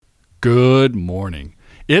Good morning.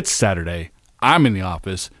 It's Saturday. I'm in the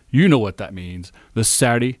office. You know what that means. The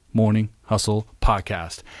Saturday Morning Hustle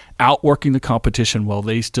Podcast. Outworking the competition while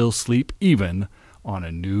they still sleep, even on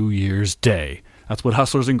a New Year's Day. That's what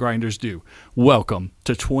hustlers and grinders do. Welcome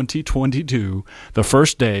to 2022, the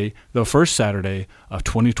first day, the first Saturday of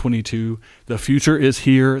 2022. The future is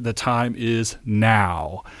here. The time is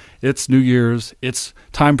now. It's New Year's. It's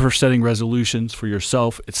time for setting resolutions for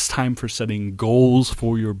yourself. It's time for setting goals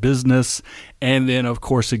for your business. And then, of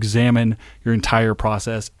course, examine your entire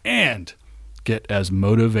process and get as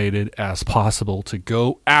motivated as possible to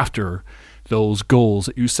go after those goals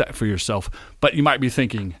that you set for yourself. But you might be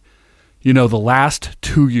thinking, the last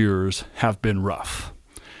 2 years have been rough.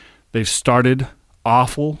 They've started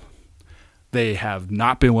awful. They have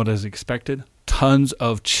not been what is expected. Tons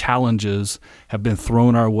of challenges have been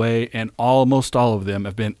thrown our way, and almost all of them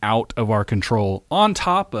have been out of our control, on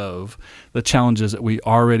top of the challenges that we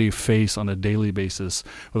already face on a daily basis,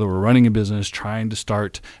 whether we're running a business, trying to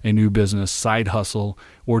start a new business, side hustle,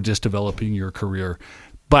 or just developing your career.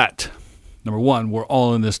 But number one, we're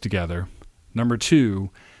all in this together. Number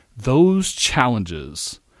two, those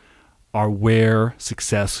challenges are where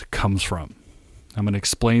success comes from. I'm going to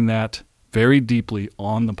explain that very deeply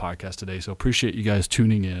on the podcast today, so appreciate you guys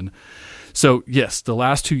tuning in. So yes, the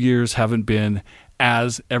last 2 years haven't been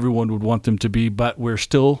as everyone would want them to be, but we're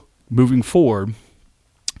still moving forward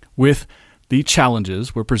with the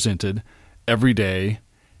challenges we're presented every day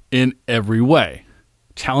in every way.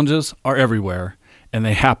 Challenges are everywhere, and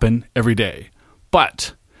they happen every day.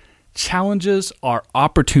 But challenges are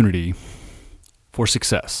opportunity for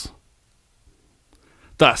success.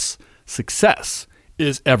 Thus, success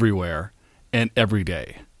is everywhere and every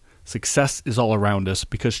day. Success is all around us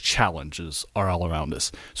because challenges are all around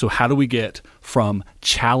us. So how do we get from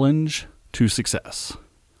challenge to success?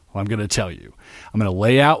 Well, I'm going to tell you. I'm going to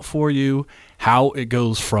lay out for you how it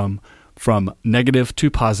goes from negative to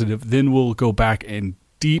positive. Then we'll go back and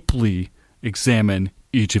deeply examine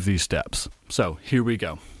each of these steps. So here we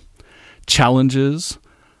go. Challenges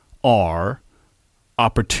are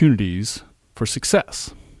opportunities for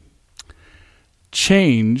success.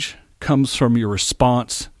 Change comes from your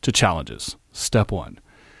response to challenges. Step one.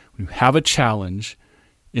 When you have a challenge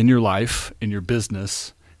in your life, in your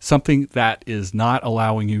business, something that is not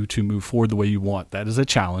allowing you to move forward the way you want, that is a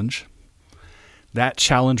challenge. That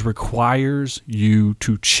challenge requires you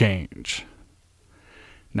to change.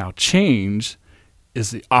 Now, change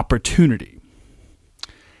is the opportunity.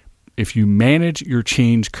 If you manage your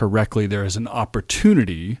change correctly, there is an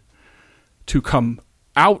opportunity to come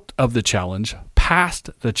out of the challenge, past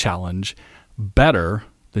the challenge, better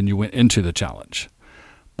than you went into the challenge.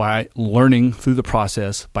 By learning through the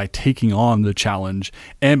process, by taking on the challenge,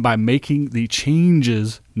 and by making the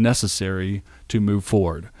changes necessary to move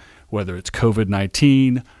forward. Whether it's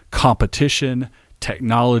COVID-19, competition,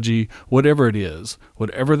 technology, whatever it is,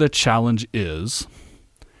 whatever the challenge is,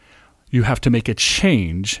 you have to make a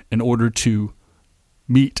change in order to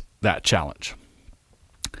meet that challenge.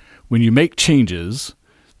 When you make changes,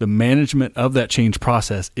 the management of that change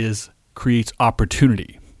process creates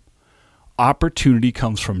opportunity. Opportunity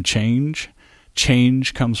comes from change.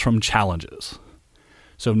 Change comes from challenges.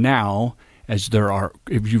 So now,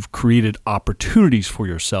 if you've created opportunities for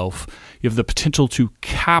yourself, you have the potential to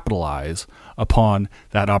capitalize upon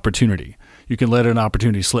that opportunity. You can let an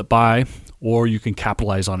opportunity slip by, or you can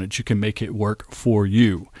capitalize on it. You can make it work for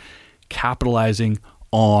you. Capitalizing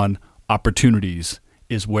on opportunities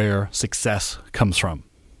is where success comes from.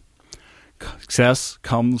 Success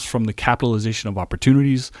comes from the capitalization of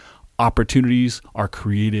opportunities. Opportunities are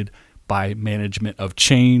created by management of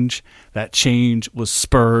change. That change was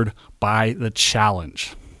spurred by the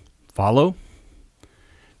challenge. Follow?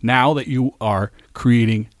 Now that you are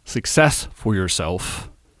creating success for yourself,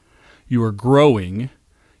 you are growing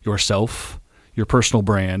yourself, your personal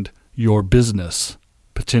brand, your business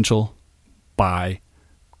potential by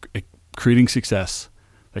creating success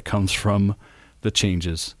that comes from the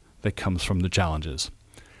changes, that comes from the challenges.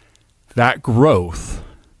 That growth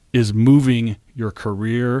is moving your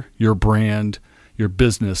career, your brand, your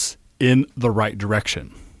business in the right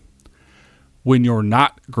direction. When you're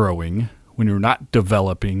not growing, when you're not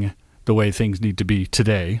developing the way things need to be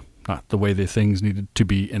today, not the way the things needed to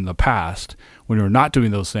be in the past, when you're not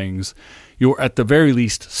doing those things, you're at the very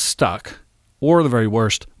least stuck, or the very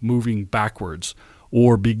worst, moving backwards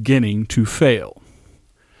or beginning to fail.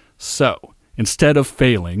 So instead of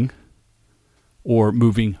failing or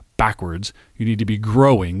moving backwards, you need to be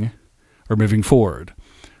growing or moving forward.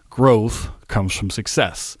 Growth comes from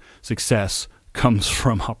success. Success comes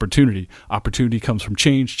from opportunity. Opportunity comes from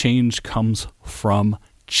change. Change comes from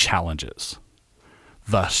challenges.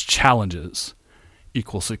 Thus, challenges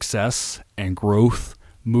equal success and growth,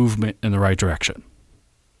 movement in the right direction.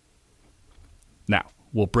 Now,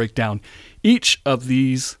 we'll break down each of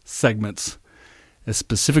these segments as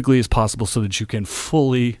specifically as possible so that you can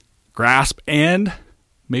fully grasp and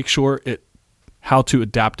make sure how to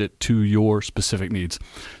adapt it to your specific needs.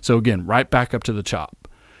 So again, right back up to the top.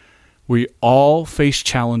 We all face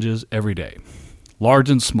challenges every day, large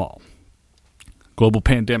and small. Global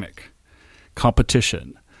pandemic,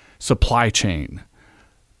 competition, supply chain.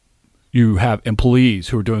 You have employees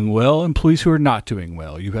who are doing well, employees who are not doing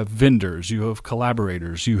well. You have vendors, you have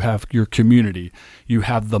collaborators, you have your community, you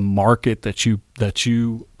have the market that you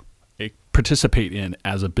participate in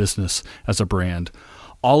as a business, as a brand.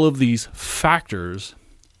 All of these factors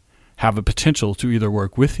have a potential to either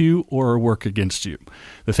work with you or work against you.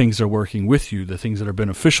 The things that are working with you, the things that are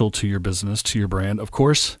beneficial to your business, to your brand, of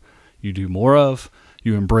course, you do more of,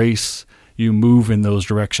 you embrace, you move in those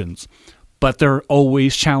directions. But there are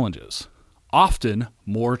always challenges, often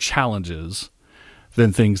more challenges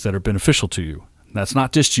than things that are beneficial to you. That's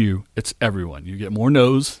not just you, it's everyone. You get more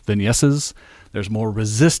no's than yeses. There's more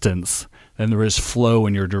resistance than there is flow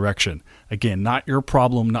in your direction. Again, not your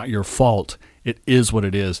problem, not your fault. It is what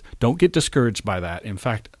it is. Don't get discouraged by that. In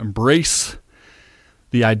fact, embrace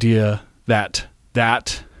the idea that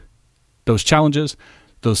those challenges,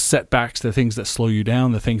 those setbacks, the things that slow you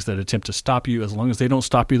down, the things that attempt to stop you, as long as they don't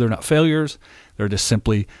stop you, they're not failures. They're just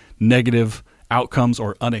simply negative outcomes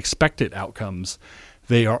or unexpected outcomes.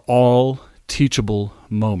 They are all teachable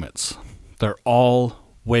moments. They're all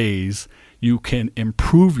ways you can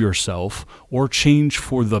improve yourself or change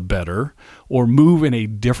for the better or move in a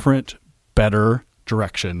different, better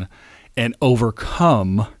direction and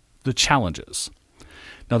overcome the challenges.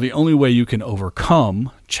 Now, the only way you can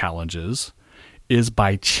overcome challenges is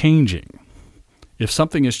by changing. If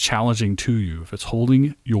something is challenging to you, if it's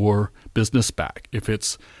holding your business back, if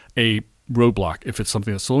it's a roadblock, if it's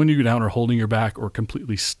something that's slowing you down or holding you back or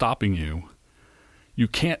completely stopping you, you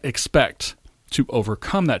can't expect to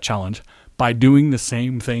overcome that challenge by doing the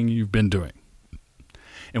same thing you've been doing.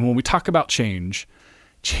 And when we talk about change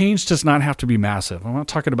does not have to be massive. I'm not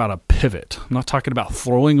talking about a pivot. I'm not talking about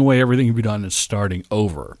throwing away everything you've done and starting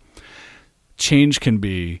over. Change can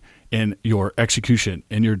be in your execution,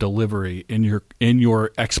 in your delivery, in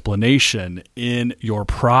your explanation, in your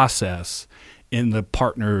process, in the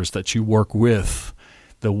partners that you work with,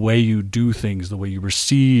 the way you do things, the way you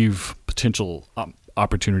receive potential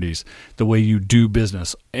opportunities, the way you do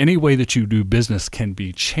business. Any way that you do business can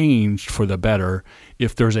be changed for the better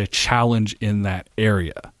if there's a challenge in that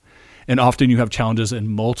area. And often you have challenges in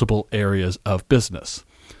multiple areas of business,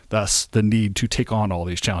 thus the need to take on all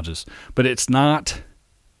these challenges. But it's not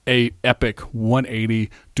a epic 180,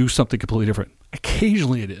 do something completely different.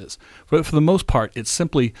 Occasionally it is. But for the most part, it's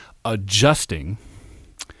simply adjusting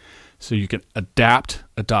so you can adapt,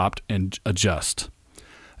 adopt, and adjust.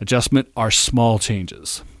 Adjustment are small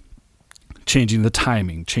changes. Changing the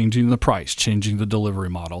timing, changing the price, changing the delivery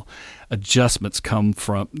model. Adjustments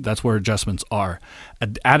that's where adjustments are.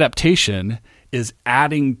 Adaptation is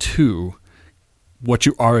adding to what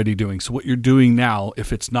you're already doing. So what you're doing now,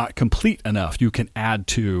 if it's not complete enough, you can add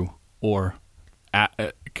to or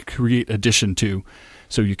create addition to.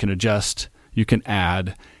 So you can adjust, you can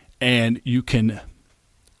add, and you can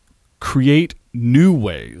create new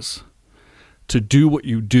ways to do what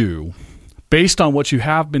you do based on what you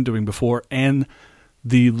have been doing before and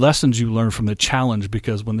the lessons you learn from the challenge.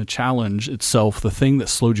 Because when the challenge itself, the thing that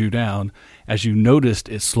slowed you down, as you noticed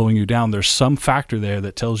it's slowing you down, there's some factor there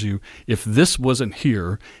that tells you if this wasn't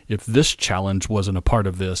here, if this challenge wasn't a part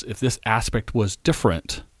of this, if this aspect was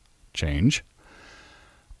different, change,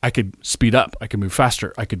 I could speed up, I could move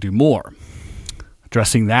faster, I could do more.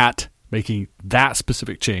 Addressing that, making that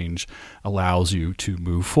specific change allows you to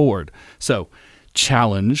move forward. So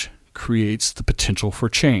challenge creates the potential for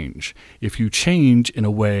change. If you change in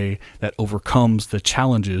a way that overcomes the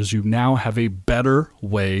challenges, you now have a better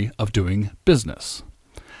way of doing business.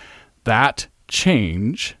 That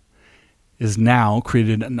change is now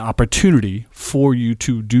created an opportunity for you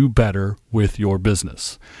to do better with your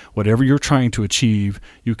business. Whatever you're trying to achieve,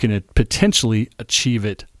 you can potentially achieve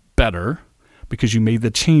it better because you made the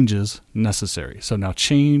changes necessary. So now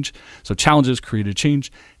challenges created change.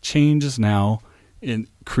 Change is now in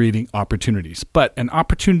creating opportunities. But an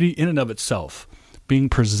opportunity in and of itself, being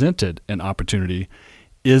presented an opportunity,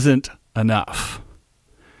 isn't enough.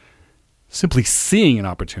 Simply seeing an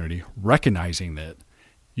opportunity, recognizing that,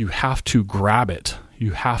 you have to grab it.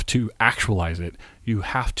 You have to actualize it. You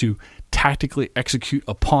have to tactically execute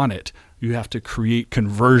upon it. You have to create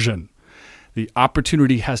conversion. The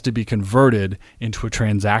opportunity has to be converted into a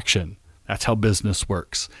transaction. That's how business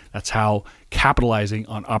works. That's how capitalizing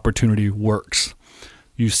on opportunity works.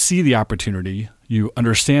 You see the opportunity, you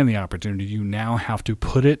understand the opportunity, you now have to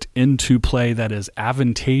put it into play that is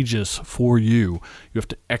advantageous for you. You have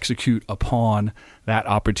to execute upon that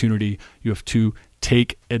opportunity. You have to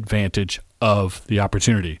take advantage of the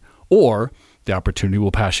opportunity, or the opportunity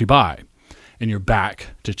will pass you by and you're back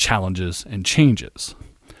to challenges and changes.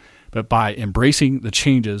 But by embracing the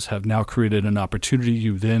changes have now created an opportunity.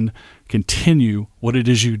 You then continue what it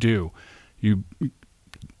is you do. You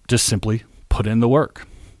just simply put in the work,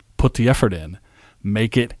 put the effort in,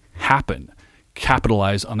 make it happen,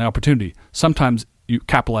 capitalize on the opportunity. Sometimes you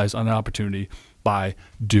capitalize on an opportunity by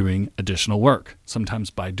doing additional work, sometimes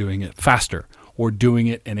by doing it faster or doing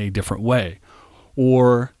it in a different way,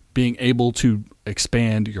 or being able to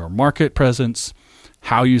expand your market presence,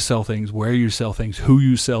 how you sell things, where you sell things, who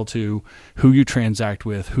you sell to, who you transact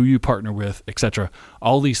with, who you partner with, etc.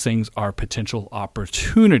 All these things are potential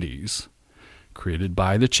opportunities created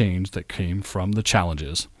by the change that came from the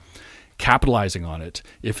challenges. Capitalizing on it.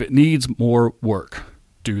 If it needs more work,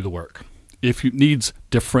 do the work. If it needs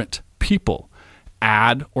different people,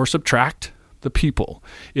 add or subtract the people.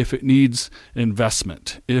 If it needs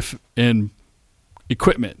investment, if in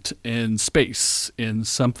equipment, in space, in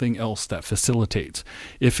something else that facilitates,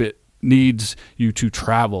 if it needs you to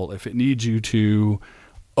travel, if it needs you to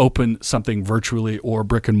open something virtually or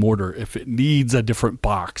brick and mortar, if it needs a different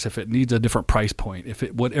box, if it needs a different price point,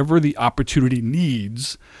 whatever the opportunity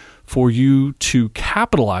needs for you to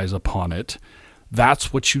capitalize upon it,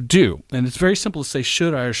 that's what you do. And it's very simple to say,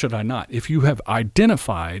 should I or should I not? If you have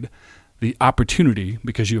identified the opportunity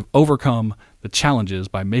because you've overcome the challenges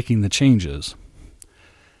by making the changes,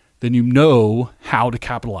 then you know how to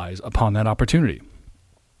capitalize upon that opportunity.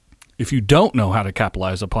 If you don't know how to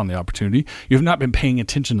capitalize upon the opportunity, you have not been paying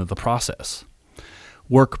attention to the process.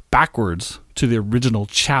 Work backwards to the original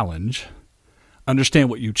challenge. Understand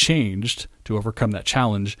what you changed to overcome that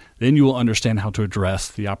challenge. Then you will understand how to address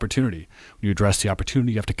the opportunity. When you address the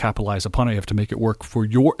opportunity, you have to capitalize upon it. You have to make it work for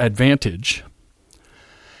your advantage.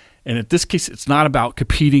 And in this case, it's not about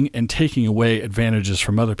competing and taking away advantages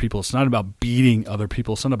from other people. It's not about beating other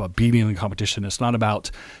people. It's not about beating the competition. It's not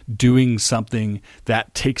about doing something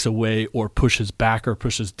that takes away or pushes back or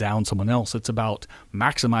pushes down someone else. It's about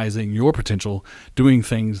maximizing your potential, doing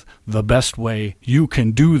things the best way you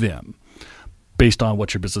can do them based on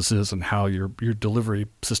what your business is and how your delivery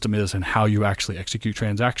system is and how you actually execute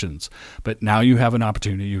transactions. But now you have an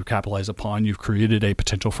opportunity you capitalize upon. You've created a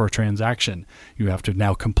potential for a transaction. You have to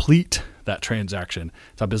now complete that transaction.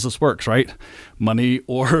 It's how business works, right? Money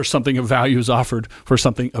or something of value is offered for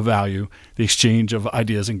something of value, the exchange of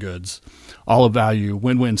ideas and goods, all of value,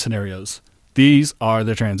 win-win scenarios. These are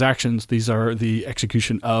the transactions. These are the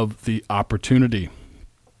execution of the opportunity.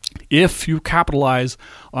 If you capitalize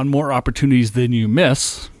on more opportunities than you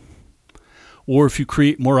miss, or if you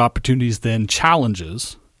create more opportunities than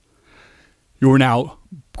challenges, you're now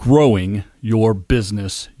growing your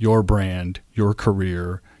business, your brand, your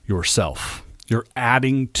career, yourself. You're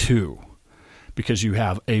adding to, because you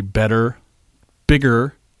have a better,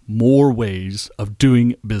 bigger, more ways of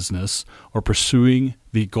doing business or pursuing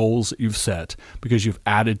the goals that you've set, because you've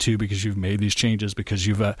added to, because you've made these changes, because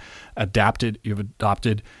you've adapted, you've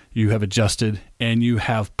adopted, you have adjusted, and you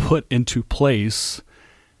have put into place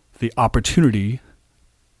the opportunity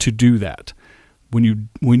to do that. When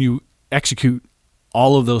you execute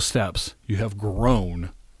all of those steps, you have grown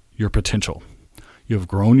your potential. You have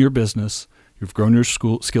grown your business, you've grown your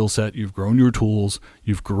skill set, you've grown your tools,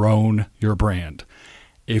 you've grown your brand.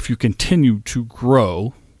 If you continue to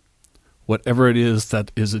grow whatever it is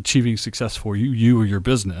that is achieving success for you, you or your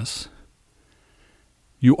business,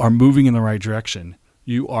 you are moving in the right direction.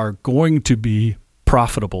 You are going to be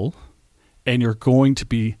profitable and you're going to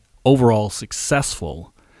be overall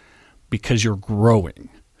successful because you're growing.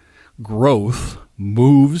 Growth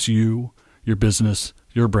moves you, your business,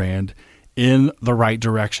 your brand in the right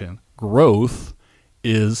direction. Growth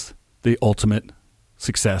is the ultimate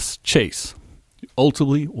success chase. You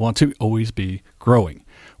ultimately want to always be growing.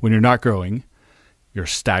 When you're not growing, you're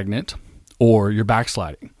stagnant or you're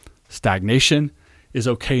backsliding. Stagnation is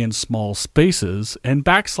okay in small spaces, and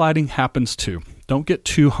backsliding happens too. Don't get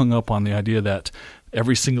too hung up on the idea that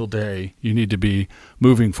every single day you need to be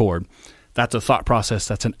moving forward. That's a thought process.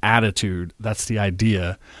 That's an attitude. That's the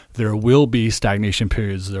idea. There will be stagnation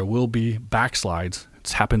periods. There will be backslides. It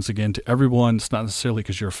happens again to everyone. It's not necessarily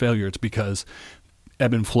because you're a failure. It's because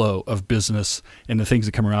ebb and flow of business and the things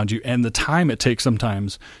that come around you and the time it takes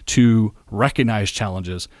sometimes to recognize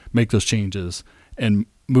challenges, make those changes, and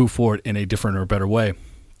move forward in a different or better way.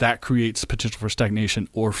 That creates potential for stagnation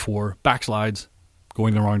or for backslides,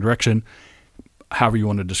 going the wrong direction, however you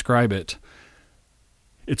want to describe it.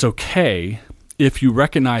 It's okay if you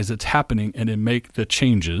recognize it's happening and then make the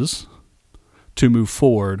changes to move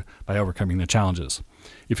forward by overcoming the challenges.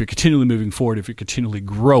 If you're continually moving forward, if you're continually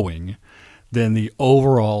growing, then the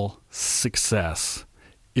overall success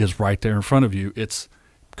is right there in front of you. It's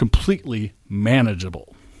completely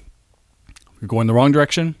manageable. If you're going the wrong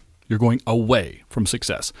direction, you're going away from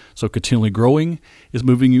success. So continually growing is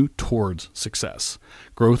moving you towards success.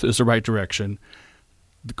 Growth is the right direction.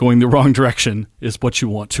 Going the wrong direction is what you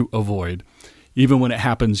want to avoid. Even when it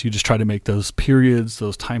happens, you just try to make those periods,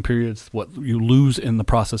 those time periods, what you lose in the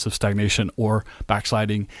process of stagnation or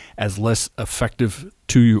backsliding, as less effective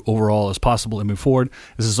to you overall as possible and move forward.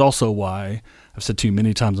 This is also why I've said to you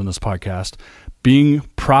many times on this podcast, being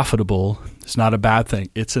profitable is not a bad thing.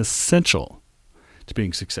 It's essential to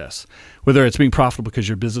being success. Whether it's being profitable because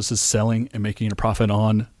your business is selling and making a profit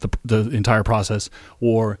on the entire process,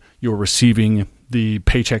 or you're receiving the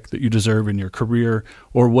paycheck that you deserve in your career,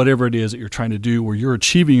 or whatever it is that you're trying to do where you're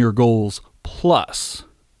achieving your goals, plus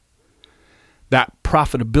that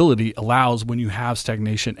profitability allows, when you have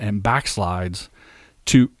stagnation and backslides,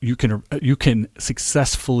 you can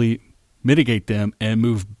successfully mitigate them and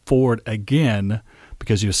move forward again,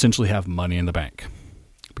 because you essentially have money in the bank,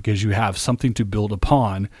 because you have something to build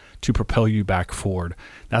upon to propel you back forward.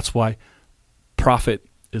 That's why profit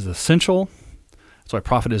is essential. That's why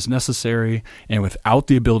profit is necessary. And without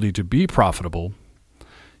the ability to be profitable,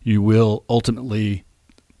 you will ultimately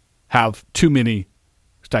have too many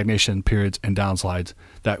stagnation periods and downslides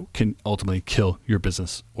that can ultimately kill your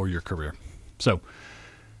business or your career. So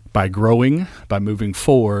by growing, by moving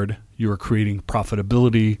forward, you are creating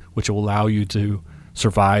profitability, which will allow you to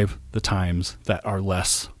survive the times that are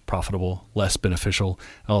less profitable, less beneficial,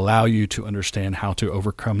 and allow you to understand how to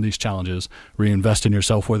overcome these challenges, reinvest in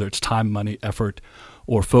yourself, whether it's time, money, effort,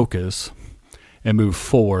 or focus, and move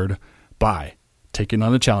forward by taking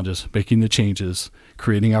on the challenges, making the changes,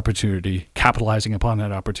 creating opportunity, capitalizing upon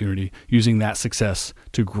that opportunity, using that success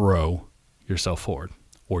to grow yourself forward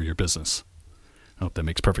or your business. I hope that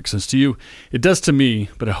makes perfect sense to you. It does to me,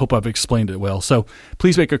 but I hope I've explained it well. So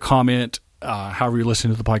please make a comment, however you're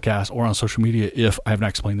listening to the podcast, or on social media if I have not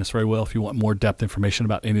explained this very well. If you want more depth information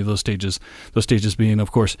about any of those stages being,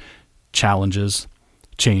 of course, challenges,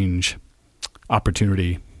 change,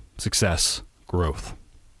 opportunity, success, growth.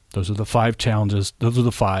 Those are the 5 challenges. Those are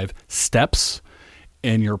the 5 steps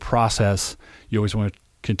in your process you always want to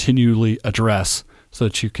continually address so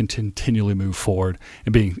that you can continually move forward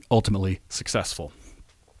and being ultimately successful.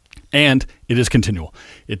 And it is continual.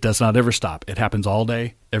 It does not ever stop. It happens all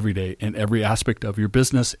day, every day, in every aspect of your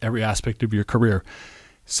business, every aspect of your career.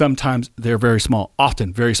 Sometimes they're very small,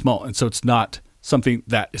 often very small. And so it's not something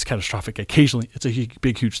that is catastrophic. Occasionally, it's a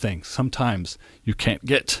big, huge thing. Sometimes you can't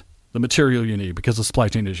get the material you need because of supply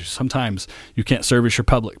chain issues. Sometimes you can't service your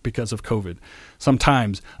public because of COVID.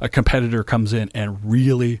 Sometimes a competitor comes in and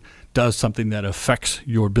really does something that affects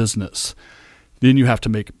your business. Then you have to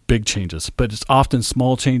make big changes. But it's often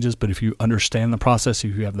small changes. But if you understand the process,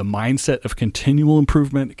 if you have the mindset of continual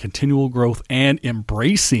improvement, continual growth, and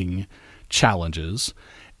embracing challenges,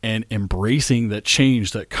 and embracing that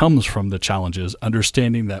change that comes from the challenges,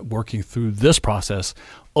 understanding that working through this process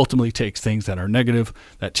ultimately takes things that are negative,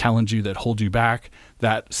 that challenge you, that hold you back,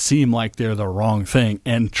 that seem like they're the wrong thing,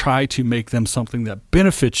 and try to make them something that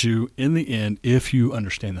benefits you in the end if you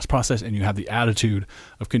understand this process and you have the attitude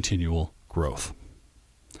of continual growth.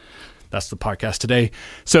 That's the podcast today.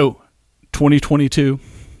 So 2022,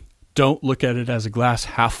 don't look at it as a glass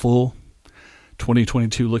half full.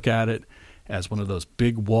 2022, look at it as one of those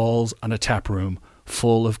big walls on a tap room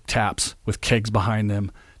full of taps with kegs behind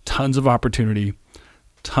them, tons of opportunity,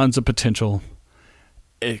 tons of potential.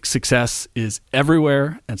 Success is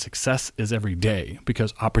everywhere and success is every day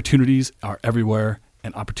because opportunities are everywhere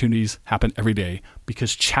and opportunities happen every day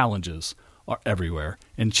because challenges are everywhere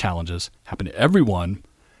and challenges happen to everyone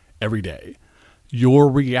every day.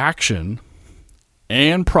 Your reaction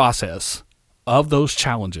and process of those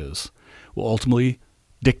challenges will ultimately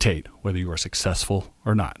dictate whether you are successful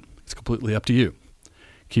or not. It's completely up to you.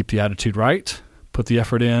 Keep the attitude right, put the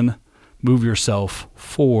effort in, move yourself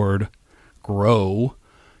forward, grow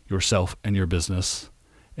yourself and your business,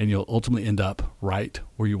 and you'll ultimately end up right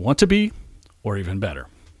where you want to be or even better.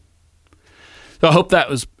 So I hope that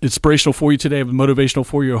was inspirational for you today, motivational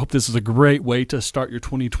for you. I hope this is a great way to start your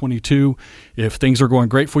 2022. If things are going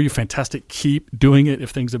great for you, fantastic. Keep doing it.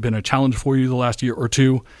 If things have been a challenge for you the last year or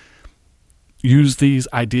two, use these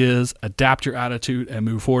ideas, adapt your attitude, and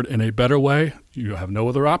move forward in a better way. You have no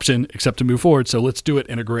other option except to move forward. So let's do it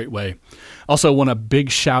in a great way. Also, want a big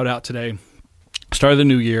shout out today. Started the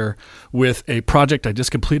new year with a project I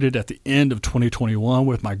just completed at the end of 2021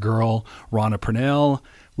 with my girl, Rhonda Purnell.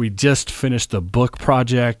 We just finished the book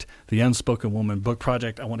project, the Unspoken Woman book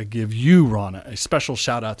project. I want to give you, Rhonda, a special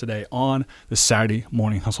shout out today on the Saturday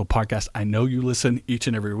Morning Hustle podcast. I know you listen each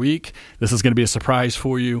and every week. This is going to be a surprise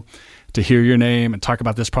for you to hear your name and talk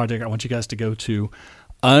about this project. I want you guys to go to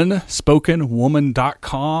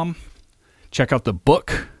unspokenwoman.com. Check out the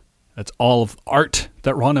book. That's all of art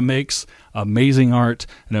that Rhonda makes. Amazing art,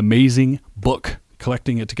 an amazing book.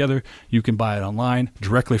 Collecting it together. You can buy it online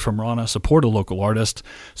directly from Rhonda. Support a local artist.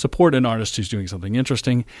 Support an artist who's doing something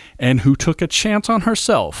interesting and who took a chance on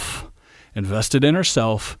herself, invested in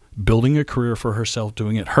herself, building a career for herself,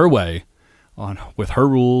 doing it her way, with her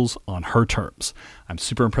rules, on her terms. I'm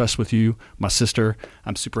super impressed with you, my sister.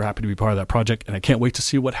 I'm super happy to be part of that project, and I can't wait to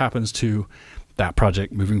see what happens to that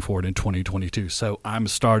project moving forward in 2022. So I'm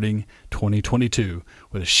starting 2022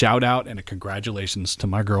 with a shout out and a congratulations to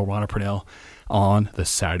my girl, Rhonda Purnell, on the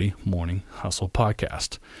Saturday Morning Hustle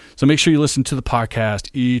podcast. So make sure you listen to the podcast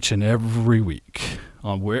each and every week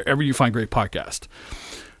on wherever you find great podcasts.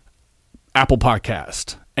 Apple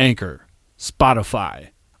Podcast, Anchor,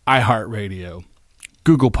 Spotify, iHeartRadio,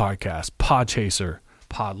 Google Podcasts, Podchaser,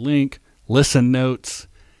 Podlink, Listen Notes,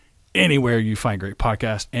 anywhere you find great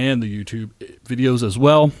podcasts, and the YouTube videos as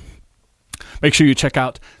well. Make sure you check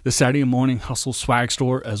out the Saturday Morning Hustle swag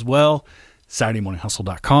store as well,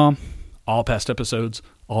 SaturdayMorningHustle.com. All past episodes,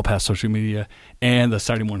 all past social media, and the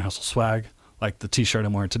Saturday Morning Hustle swag, like the t-shirt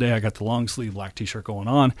I'm wearing today. I got the long sleeve black t-shirt going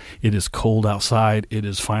on. It is cold outside. It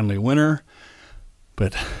is finally winter,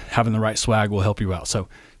 but having the right swag will help you out. So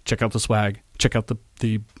check out the swag. Check out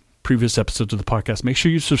the previous episodes of the podcast. Make sure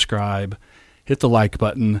you subscribe, hit the like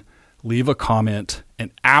button, leave a comment,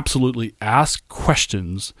 and absolutely ask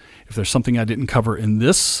questions if there's something I didn't cover in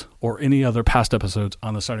this or any other past episodes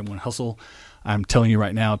on the Saturday Morning Hustle. I'm telling you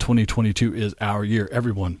right now, 2022 is our year.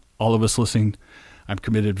 Everyone, all of us listening, I'm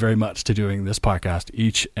committed very much to doing this podcast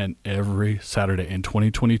each and every Saturday in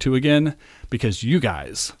 2022 again, because you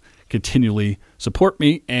guys continually support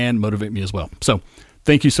me and motivate me as well. So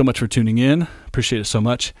thank you so much for tuning in. Appreciate it so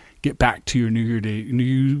much. Get back to your New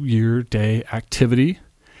Year Day activity.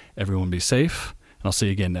 Everyone be safe, and I'll see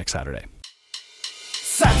you again next Saturday.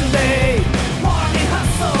 Saturday